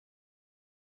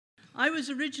I was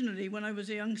originally, when I was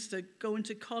a youngster, going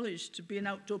to college to be an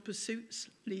outdoor pursuits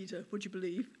leader, would you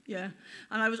believe? Yeah.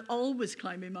 And I was always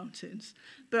climbing mountains.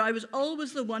 But I was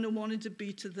always the one who wanted to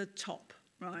be to the top,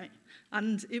 right?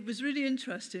 And it was really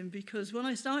interesting because when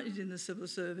I started in the civil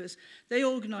service, they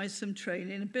organised some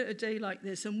training, a bit a day like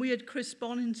this, and we had Chris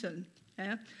Bonington,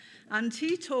 yeah? And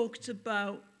he talked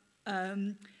about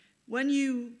when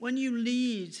you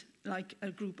lead like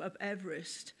a group up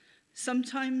Everest,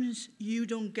 sometimes you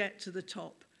don't get to the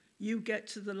top. You get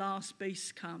to the last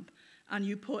base camp and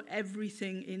you put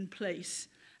everything in place.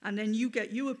 And then you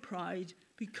get your pride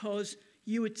because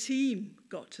your team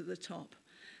got to the top.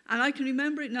 And I can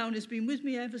remember it now, and it's been with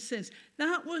me ever since.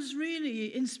 That was really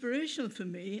inspirational for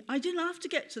me. I didn't have to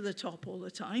get to the top all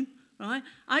the time, right?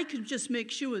 I could just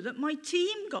make sure that my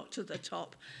team got to the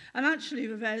top. And actually,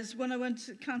 Vivez, when I went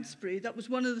to Canterbury, that was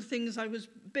one of the things I was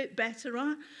a bit better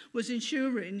at, was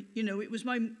ensuring, you know, it was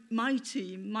my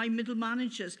team, my middle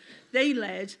managers. They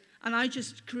led, and I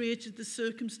just created the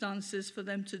circumstances for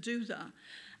them to do that.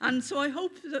 And so I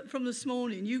hope that from this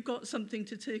morning you got something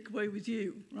to take away with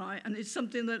you, right? And it's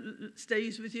something that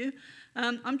stays with you.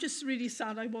 I'm just really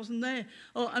sad I wasn't there.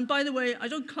 Oh, and by the way, I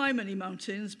don't climb any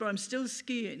mountains, but I'm still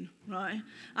skiing, right?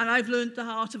 And I've learned the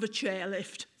art of a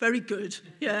chairlift. Very good,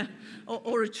 yeah.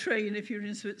 Or a train if you're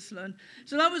in Switzerland.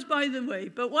 So that was by the way.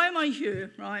 But why am I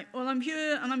here, right? Well, I'm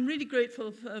here, and I'm really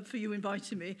grateful for you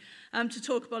inviting me to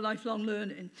talk about lifelong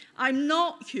learning. I'm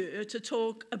not here to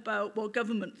talk about what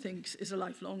government thinks is a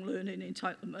lifelong learning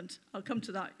entitlement. I'll come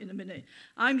to that in a minute.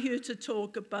 I'm here to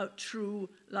talk about true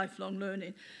lifelong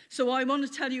learning. So I want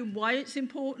to tell you why it's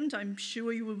important. I'm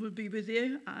sure you will be with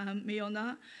me on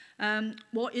that.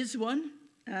 What is one?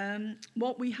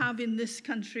 What we have in this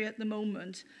country at the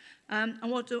moment, and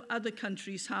what do other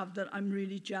countries have that I'm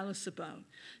really jealous about.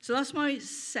 So that's my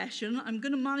session. I'm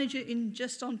going to manage it in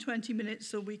just on 20 minutes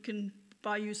so we can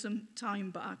buy you some time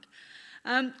back.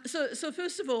 So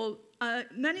first of all,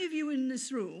 many of you in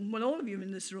this room, well, all of you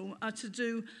in this room, are to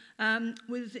do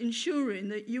with ensuring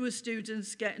that you as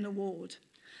students get an award.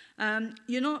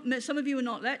 Some of you are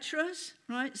not lecturers,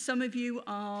 right? Some of you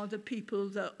are the people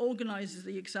that organises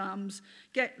the exams,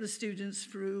 get the students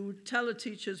through, tell the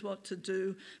teachers what to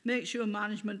do, make sure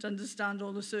management understand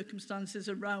all the circumstances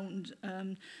around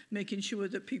making sure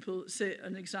that people sit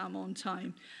an exam on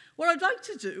time. What I'd like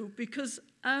to do, because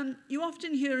you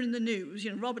often hear in the news,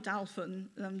 you know, Robert Alphen,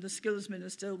 the skills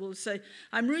minister, will say,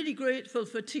 I'm really grateful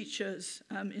for teachers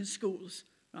in schools,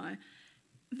 right?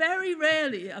 Very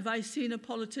rarely have I seen a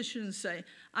politician say,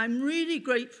 I'm really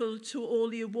grateful to all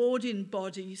the awarding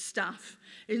body staff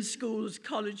in schools,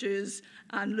 colleges,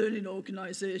 and learning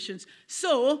organisations.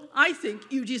 So I think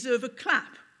you deserve a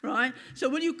clap, right? So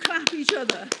will you clap each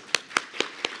other?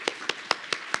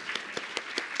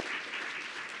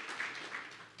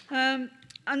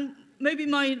 And maybe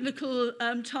my little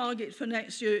target for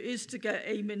next year is to get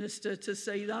a minister to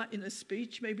say that in a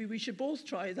speech. Maybe we should both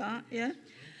try that, yeah?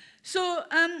 So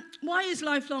why is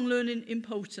lifelong learning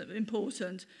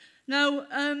important? Now,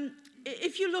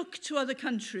 if you look to other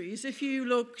countries, if you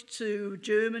look to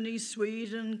Germany,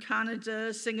 Sweden,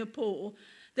 Canada, Singapore,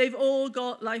 they've all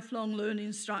got lifelong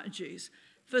learning strategies.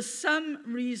 For some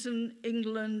reason,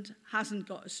 England hasn't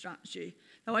got a strategy.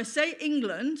 Now, I say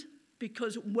England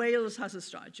because Wales has a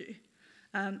strategy.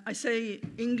 I say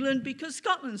England because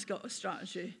Scotland's got a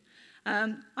strategy.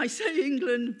 I say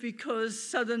England because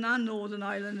Southern and Northern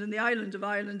Ireland and the island of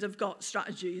Ireland have got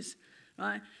strategies,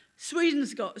 right?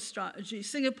 Sweden's got a strategy,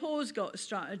 Singapore's got a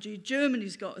strategy,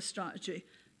 Germany's got a strategy.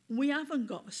 We haven't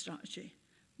got a strategy.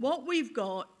 What we've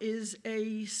got is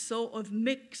a sort of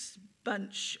mixed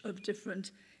bunch of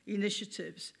different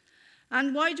initiatives.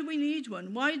 And why do we need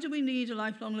one? Why do we need a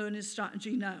lifelong learning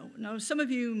strategy now? Now, some of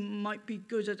you might be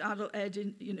good at adult ed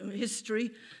in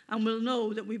history and will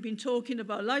know that we've been talking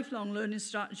about lifelong learning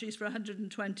strategies for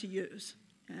 120 years.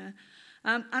 Yeah?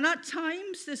 And at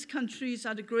times, this country's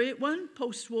had a great one.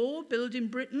 Post-war, Building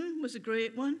Britain was a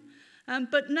great one.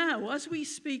 But now, as we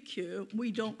speak here,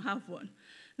 we don't have one.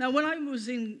 Now, when I was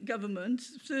in government,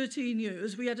 13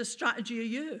 years, we had a strategy a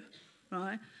year,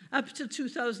 right? Up to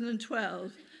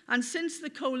 2012. And since the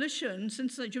coalition, do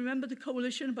you remember the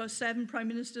coalition, about 7 prime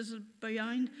ministers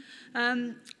behind?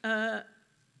 That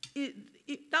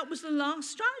was the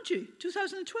last strategy,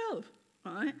 2012,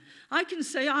 right? I can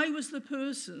say I was the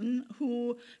person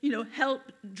who,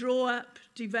 helped draw up,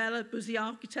 develop, was the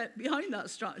architect behind that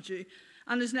strategy,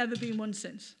 and there's never been one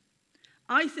since.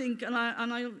 I think,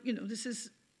 this is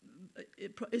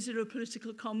it a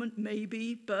political comment?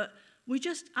 Maybe, but we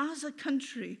just, as a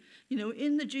country,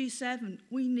 in the G7,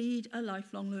 we need a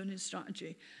lifelong learning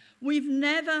strategy. We've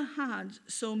never had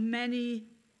so many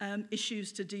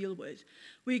issues to deal with.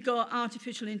 We got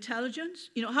artificial intelligence.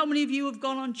 You know, how many of you have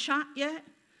gone on chat yet?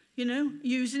 You know,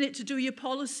 using it to do your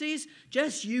policies?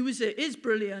 Just use it. It's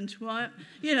brilliant, right?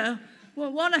 You know,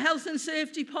 well, want a health and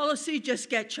safety policy? Just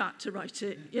get chat to write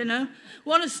it, you know?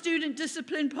 Want a student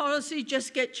discipline policy?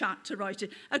 Just get chat to write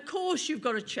it. Of course you've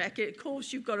got to check it. Of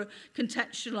course you've got to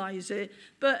contextualize it.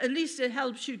 But at least it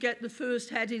helps you get the first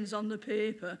headings on the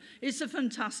paper. It's a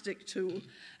fantastic tool.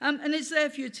 And it's there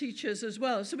for your teachers as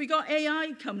well. So we got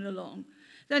AI coming along.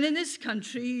 Then in this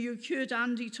country, you heard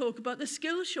Andy talk about the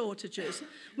skill shortages.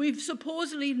 We've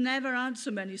supposedly never had so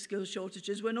many skill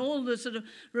shortages. When all the sort of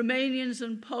Romanians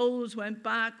and Poles went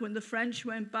back, when the French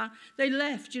went back, they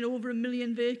left, you know, over 1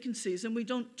 million vacancies, and we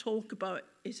don't talk about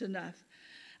it enough.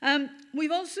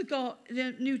 We've also got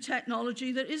new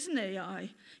technology that isn't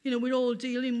AI. You know, we're all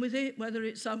dealing with it, whether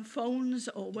it's our phones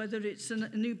or whether it's a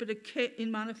new bit of kit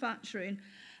in manufacturing.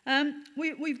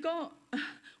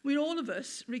 We're all of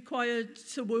us required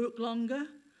to work longer.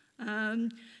 You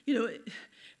know,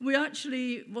 we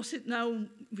actually, what's it now,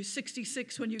 we're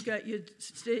 66 when you get your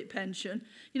state pension.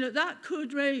 You know, that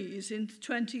could raise in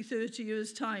 20, 30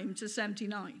 years' time to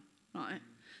 79, right?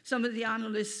 Some of the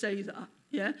analysts say that,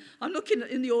 yeah? I'm looking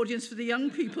in the audience for the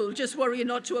young people, just worrying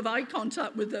not to have eye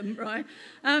contact with them, right?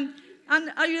 And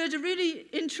I heard a really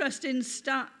interesting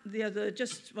stat in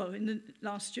the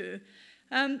last year.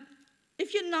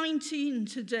 If you're 19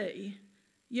 today,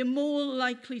 you're more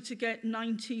likely to get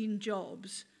 19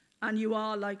 jobs, and you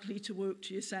are likely to work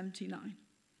till you're 79.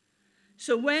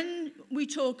 So when we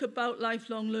talk about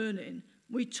lifelong learning,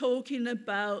 we're talking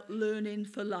about learning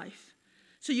for life.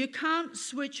 So you can't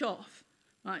switch off,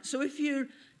 right? So if you're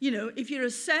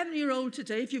a 7-year-old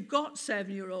today, if you've got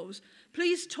 7-year-olds,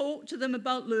 please talk to them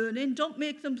about learning. Don't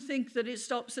make them think that it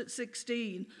stops at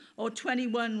 16 or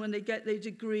 21 when they get their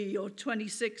degree or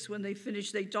 26 when they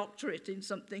finish their doctorate in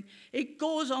something. It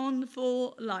goes on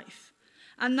for life.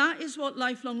 And that is what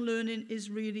lifelong learning is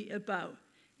really about.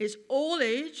 It's all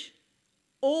age,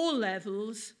 all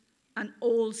levels, and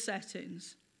all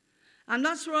settings. And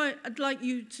that's what I'd like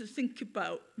you to think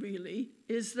about, really,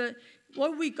 is that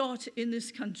what we got in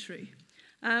this country.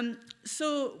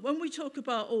 So when we talk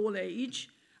about all age,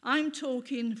 I'm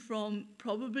talking from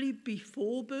probably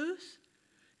before birth,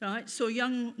 right? So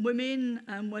young women,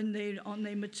 when they're on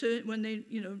their maternity, when they,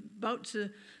 about to,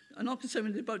 I'm not going to say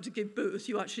when they're about to give birth,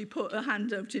 you actually put a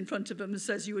hand out in front of them and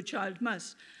says your child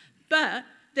must. But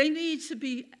they need to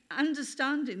be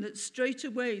understanding that straight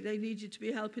away they need you to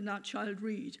be helping that child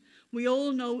read. We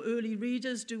all know early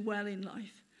readers do well in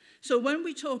life. So when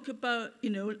we talk about,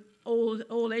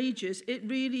 all ages, it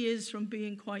really is from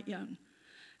being quite young.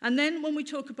 And then when we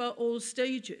talk about all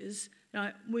stages,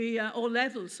 all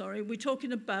levels, we're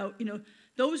talking about,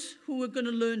 those who are going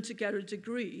to learn to get a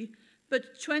degree,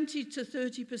 but 20 to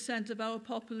 30% of our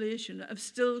population have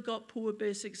still got poor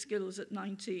basic skills at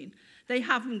 19. They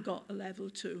haven't got a level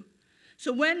 2.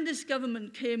 So when this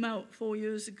government came out 4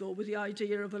 years ago with the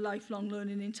idea of a lifelong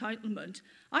learning entitlement,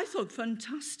 I thought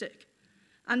fantastic.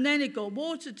 And then it got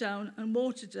watered down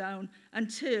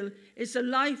until it's a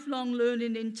lifelong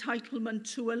learning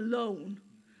entitlement to a loan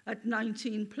at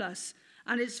 19 plus.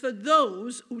 And it's for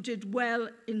those who did well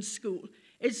in school.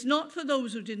 It's not for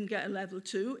those who didn't get a level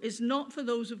 2. It's not for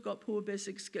those who've got poor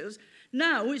basic skills.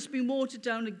 Now it's been watered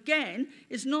down again.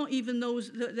 It's not even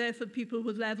those that are there for people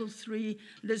with level 3.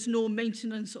 There's no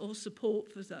maintenance or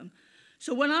support for them.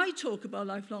 So when I talk about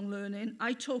lifelong learning,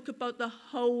 I talk about the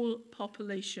whole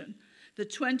population. The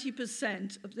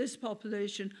 20% of this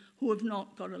population who have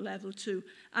not got a level 2.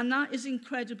 And that is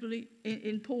incredibly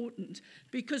important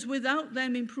because without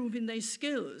them improving their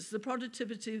skills, the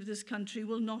productivity of this country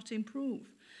will not improve.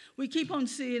 We keep on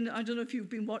seeing, I don't know if you've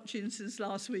been watching since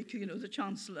last week, the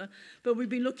Chancellor, but we've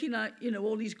been looking at,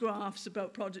 all these graphs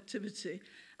about productivity.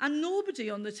 And nobody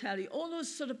on the telly, all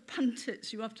those sort of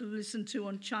pundits you have to listen to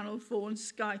on Channel 4 and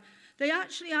Sky, they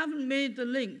actually haven't made the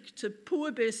link to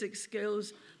poor basic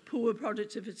skills, poor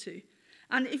productivity.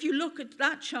 And if you look at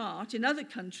that chart in other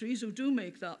countries who do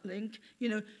make that link,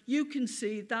 you can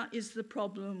see that is the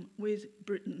problem with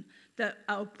Britain, that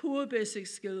our poor basic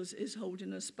skills is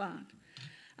holding us back.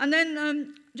 And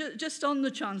then just on the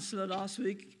Chancellor last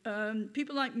week,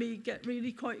 people like me get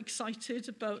really quite excited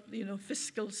about,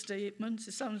 fiscal statements.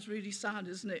 It sounds really sad,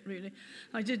 isn't it, really?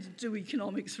 I did do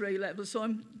economics for A-level, so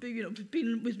I'm,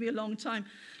 been with me a long time.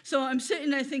 So I'm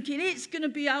sitting there thinking, it's going to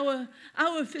be our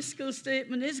fiscal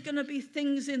statement. There's going to be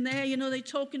things in there, they're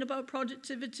talking about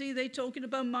productivity, they're talking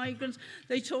about migrants,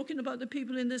 they're talking about the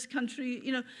people in this country,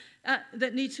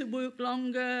 that need to work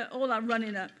longer, all that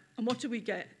running up. And what do we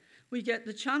get? We get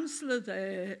the Chancellor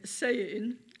there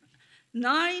saying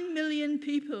 9 million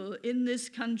people in this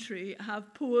country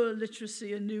have poor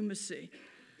literacy and numeracy.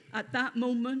 At that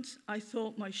moment, I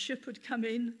thought my ship had come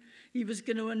in. He was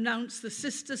going to announce the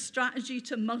sister strategy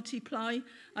to multiply.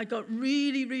 I got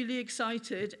really, really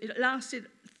excited. It lasted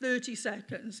 30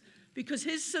 seconds because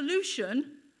his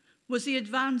solution was the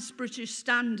advanced British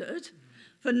standard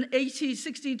for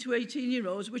 16 to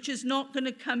 18-year-olds, which is not going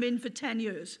to come in for 10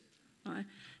 years. Right?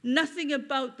 Nothing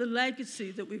about the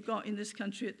legacy that we've got in this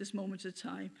country at this moment of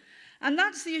time. And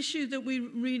that's the issue that we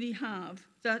really have,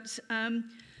 that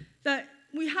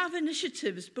we have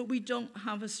initiatives, but we don't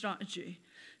have a strategy.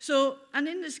 So, and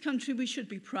in this country, we should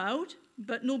be proud,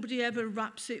 but nobody ever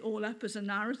wraps it all up as a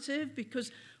narrative,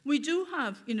 because we do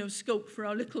have, scope for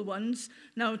our little ones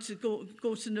now to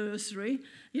go to nursery,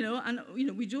 and,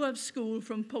 we do have school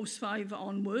from post-5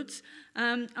 onwards,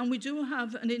 and we do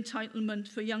have an entitlement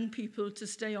for young people to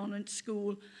stay on at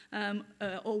school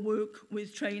or work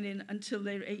with training until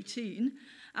they're 18.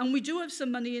 And we do have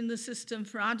some money in the system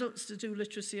for adults to do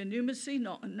literacy and numeracy,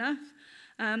 not enough.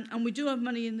 And we do have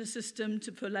money in the system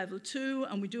for level 2,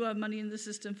 and we do have money in the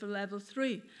system for level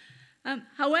 3.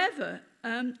 However,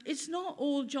 it's not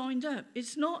all joined up.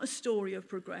 It's not a story of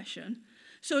progression.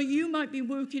 So you might be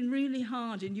working really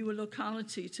hard in your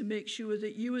locality to make sure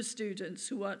that you as students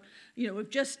who are, have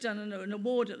just done an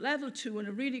award at level 2 and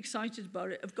are really excited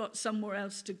about it have got somewhere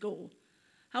else to go.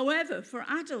 However, for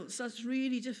adults, that's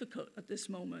really difficult at this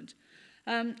moment.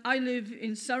 I live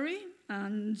in Surrey,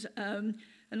 and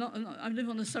I live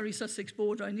on the Surrey-Sussex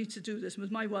border. I need to do this. With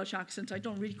my Welsh accent, I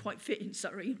don't really quite fit in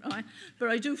Surrey, right? But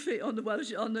I do fit on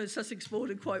the Sussex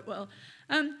border quite well.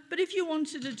 But if you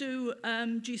wanted to do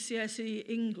GCSE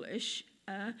English,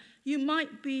 you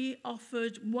might be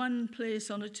offered one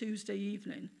place on a Tuesday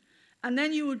evening, and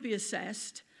then you would be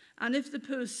assessed. And if the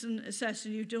person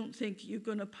assessing you don't think you're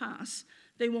going to pass,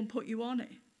 they won't put you on it.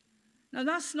 Now,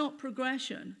 that's not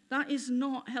progression. That is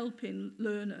not helping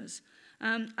learners.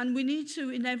 And we need to,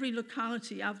 in every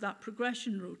locality, have that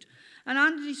progression route. And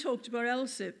Andy talked about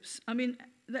LSIPs. I mean,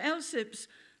 the LSIPs,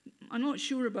 I'm not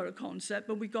sure about a concept,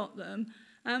 but we got them.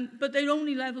 But they're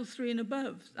only level 3 and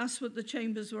above. That's what the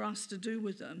chambers were asked to do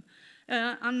with them.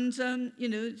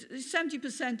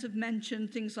 70% have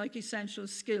mentioned things like essential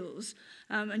skills,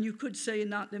 and you could say in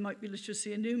that there might be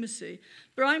literacy and numeracy.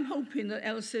 But I'm hoping that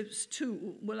LSIPs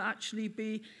 2 will actually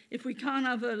be, if we can't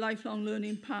have a lifelong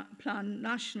learning plan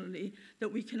nationally,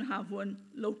 that we can have one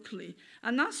locally.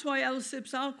 And that's why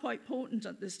LSIPs are quite potent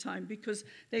at this time, because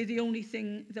they're the only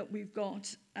thing that we've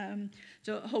got to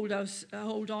hold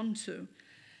on to.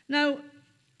 Now,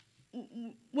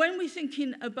 when we're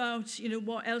thinking about,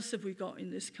 what else have we got in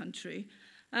this country,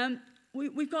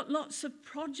 we've got lots of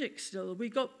projects still.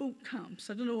 We've got boot camps.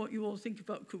 I don't know what you all think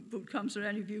about boot camps, or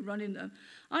any of you running them.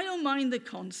 I don't mind the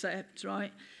concept,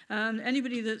 right?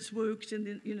 Anybody that's worked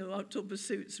in the, outdoor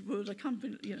pursuits world, I can't,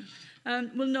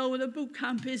 will know that a boot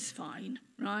camp is fine,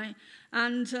 right?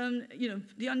 And,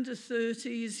 the under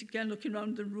 30s, again, looking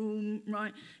around the room,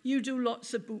 right? You do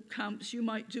lots of boot camps. You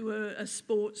might do a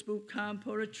sports boot camp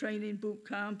or a training boot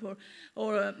camp,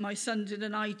 or my son did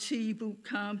an IT boot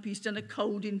camp. He's done a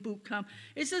coding boot camp.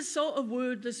 It's a sort of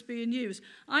word that's being used.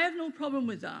 I have no problem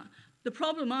with that. The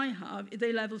problem I have is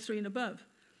they're level 3 and above.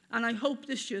 And I hope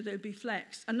this year they'll be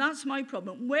flexed. And that's my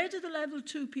problem. Where do the level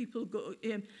 2 people go?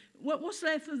 What's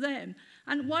there for them?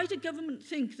 And why do government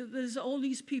think that there's all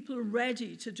these people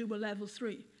ready to do a level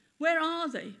 3? Where are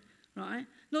they? Right?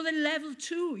 No, they're level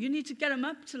 2. You need to get them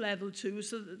up to level 2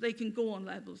 so that they can go on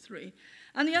level 3.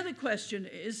 And the other question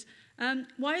is,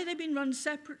 why are they being run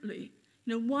separately?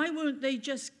 Why weren't they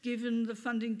just given the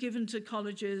funding given to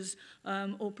colleges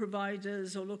or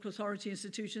providers or local authority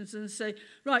institutions and say,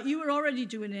 right, you were already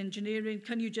doing engineering,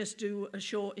 can you just do a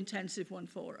short, intensive one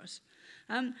for us?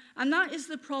 And that is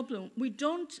the problem. We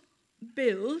don't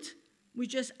build, we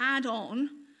just add on,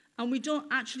 and we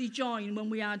don't actually join when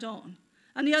we add on.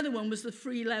 And the other one was the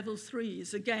free level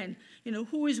 3s. Again,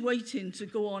 who is waiting to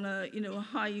go on a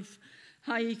high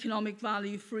economic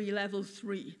value free level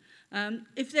 3?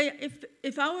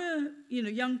 If our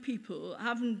young people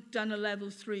haven't done a level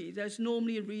 3, there's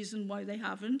normally a reason why they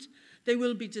haven't. They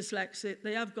will be dyslexic.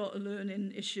 They have got a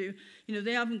learning issue.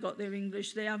 They haven't got their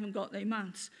English. They haven't got their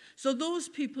maths. So those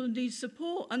people need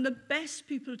support, and the best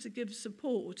people to give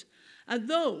support are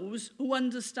those who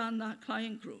understand that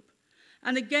client group.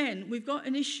 And again, we've got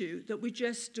an issue that we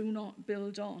just do not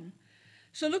build on.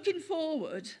 So looking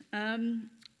forward, lifelong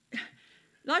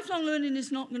learning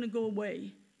is not going to go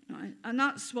away. Right? And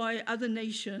that's why other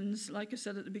nations, like I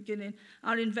said at the beginning,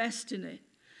 are investing in it.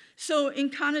 So in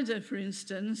Canada, for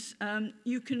instance,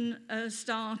 you can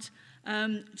start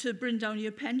to bring down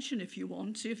your pension if you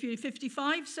want. So if you're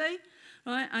 55, say,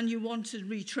 right, and you want to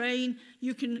retrain,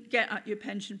 you can get at your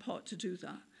pension pot to do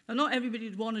that. Now, not everybody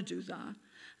would want to do that.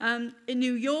 In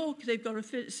New York, they've got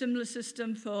a similar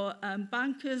system for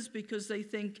bankers, because they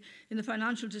think, in the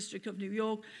financial district of New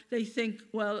York, they think,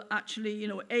 well, actually, you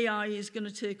know, AI is going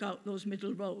to take out those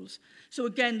middle roles. So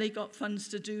again, they got funds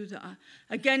to do that.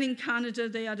 Again, in Canada,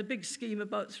 they had a big scheme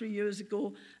about 3 years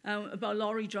ago about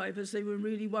lorry drivers. They were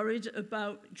really worried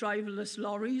about driverless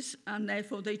lorries, and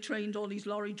therefore they trained all these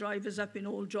lorry drivers up in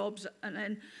all jobs,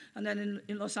 and then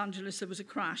in Los Angeles there was a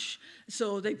crash.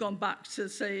 So they've gone back to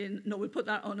saying, no, we'll put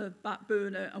that on a back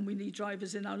burner, and we need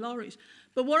drivers in our lorries.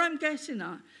 But what I'm getting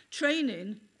at,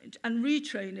 training and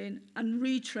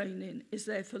retraining is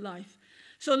there for life.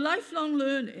 So lifelong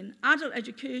learning, adult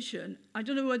education, I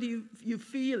don't know whether you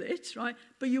feel it, right?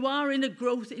 But you are in a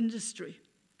growth industry.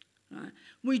 Right?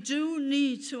 We do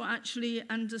need to actually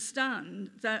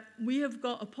understand that we have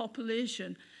got a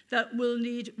population that will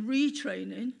need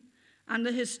retraining, and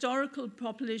the historical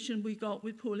population we got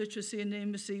with poor literacy and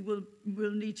numeracy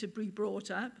will need to be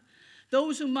brought up.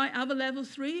 Those who might have a level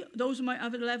 3, those who might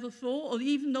have a level 4, or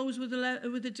even those with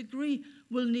a degree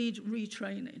will need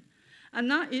retraining.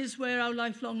 And that is where our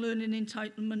lifelong learning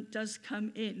entitlement does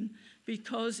come in,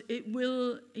 because it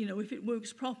will, you know, if it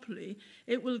works properly,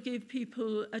 it will give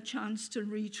people a chance to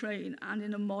retrain, and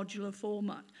in a modular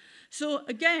format. So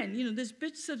again, you know, there's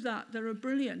bits of that are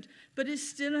brilliant, but it's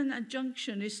still an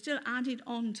adjunction, it's still added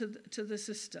on to the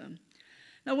system.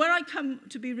 Now, where I come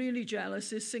to be really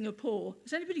jealous is Singapore.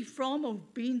 Has anybody from or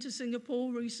been to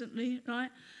Singapore recently,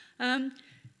 right?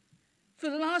 For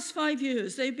the last 5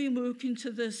 years, they've been working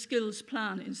to the skills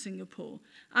plan in Singapore.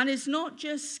 And it's not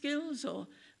just skills, or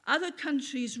other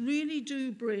countries really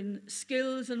do bring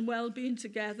skills and well-being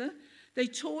together. They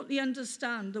totally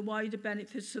understand the wider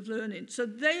benefits of learning. So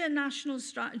their national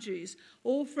strategies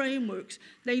or frameworks,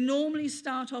 they normally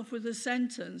start off with a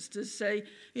sentence to say,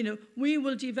 you know, we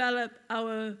will develop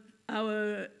our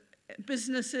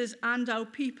businesses and our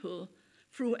people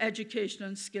through education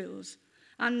and skills.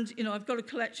 And, you know, I've got a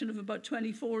collection of about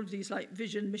 24 of these, like,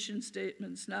 vision, mission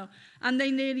statements now, and they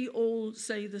nearly all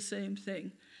say the same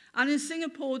thing. And in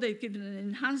Singapore, they've given an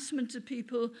enhancement to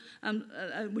people,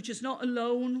 which is not a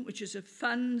loan, which is a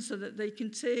fund, so that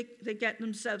they get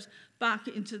themselves back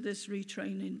into this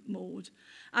retraining mode.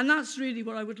 And that's really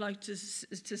what I would like to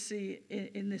see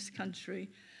in this country.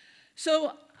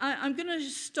 So I'm going to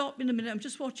stop in a minute. I'm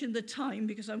just watching the time,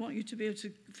 because I want you to be able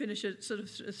to finish at sort of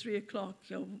 3 o'clock,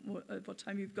 or what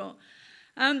time you've got.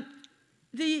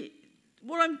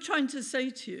 What I'm trying to say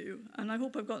to you, and I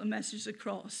hope I've got the message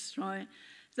across, right,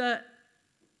 that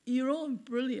you're all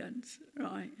brilliant,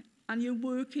 right, and you're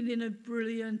working in a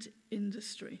brilliant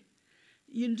industry.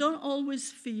 You don't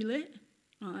always feel it,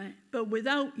 right, but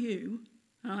without you,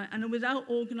 right, and without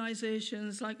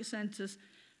organisations like Ascentis,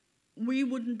 we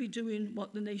wouldn't be doing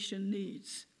what the nation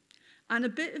needs. And a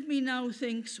bit of me now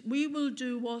thinks we will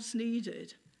do what's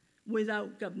needed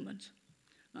without government.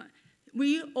 Right?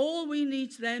 All we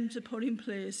need them to put in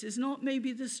place is not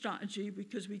maybe the strategy,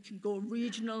 because we can go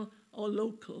regional or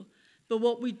local, but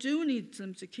what we do need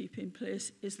them to keep in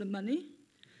place is the money.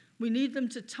 We need them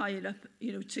to tie it up,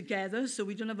 you know, together, so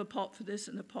we don't have a pot for this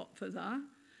and a pot for that.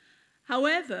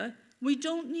 However, we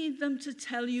don't need them to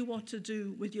tell you what to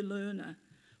do with your learner.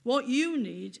 What you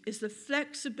need is the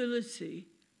flexibility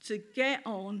to get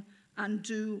on and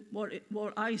do what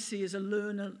I see as a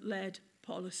learner-led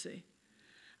policy.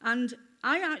 And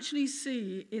I actually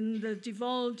see in the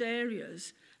devolved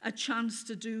areas a chance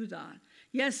to do that.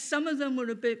 Yes, some of them were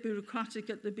a bit bureaucratic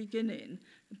at the beginning,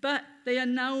 but they are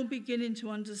now beginning to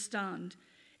understand.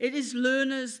 It is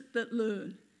learners that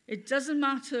learn. It doesn't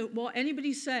matter what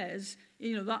anybody says,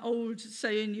 you know, that old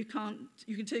saying, you can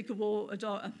take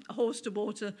a horse to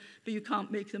water, but you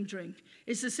can't make them drink.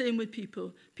 It's the same with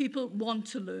people. People want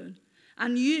to learn.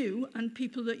 And you and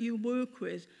people that you work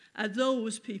with are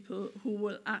those people who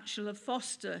will actually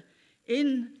foster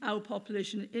in our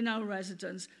population, in our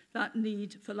residents, that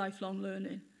need for lifelong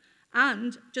learning.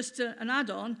 And just an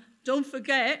add-on, don't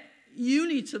forget, you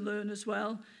need to learn as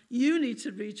well. You need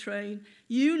to retrain.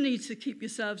 You need to keep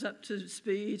yourselves up to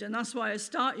speed. And that's why I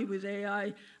started with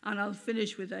AI, and I'll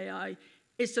finish with AI.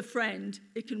 It's a friend.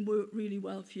 It can work really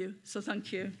well for you. So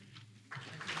thank you.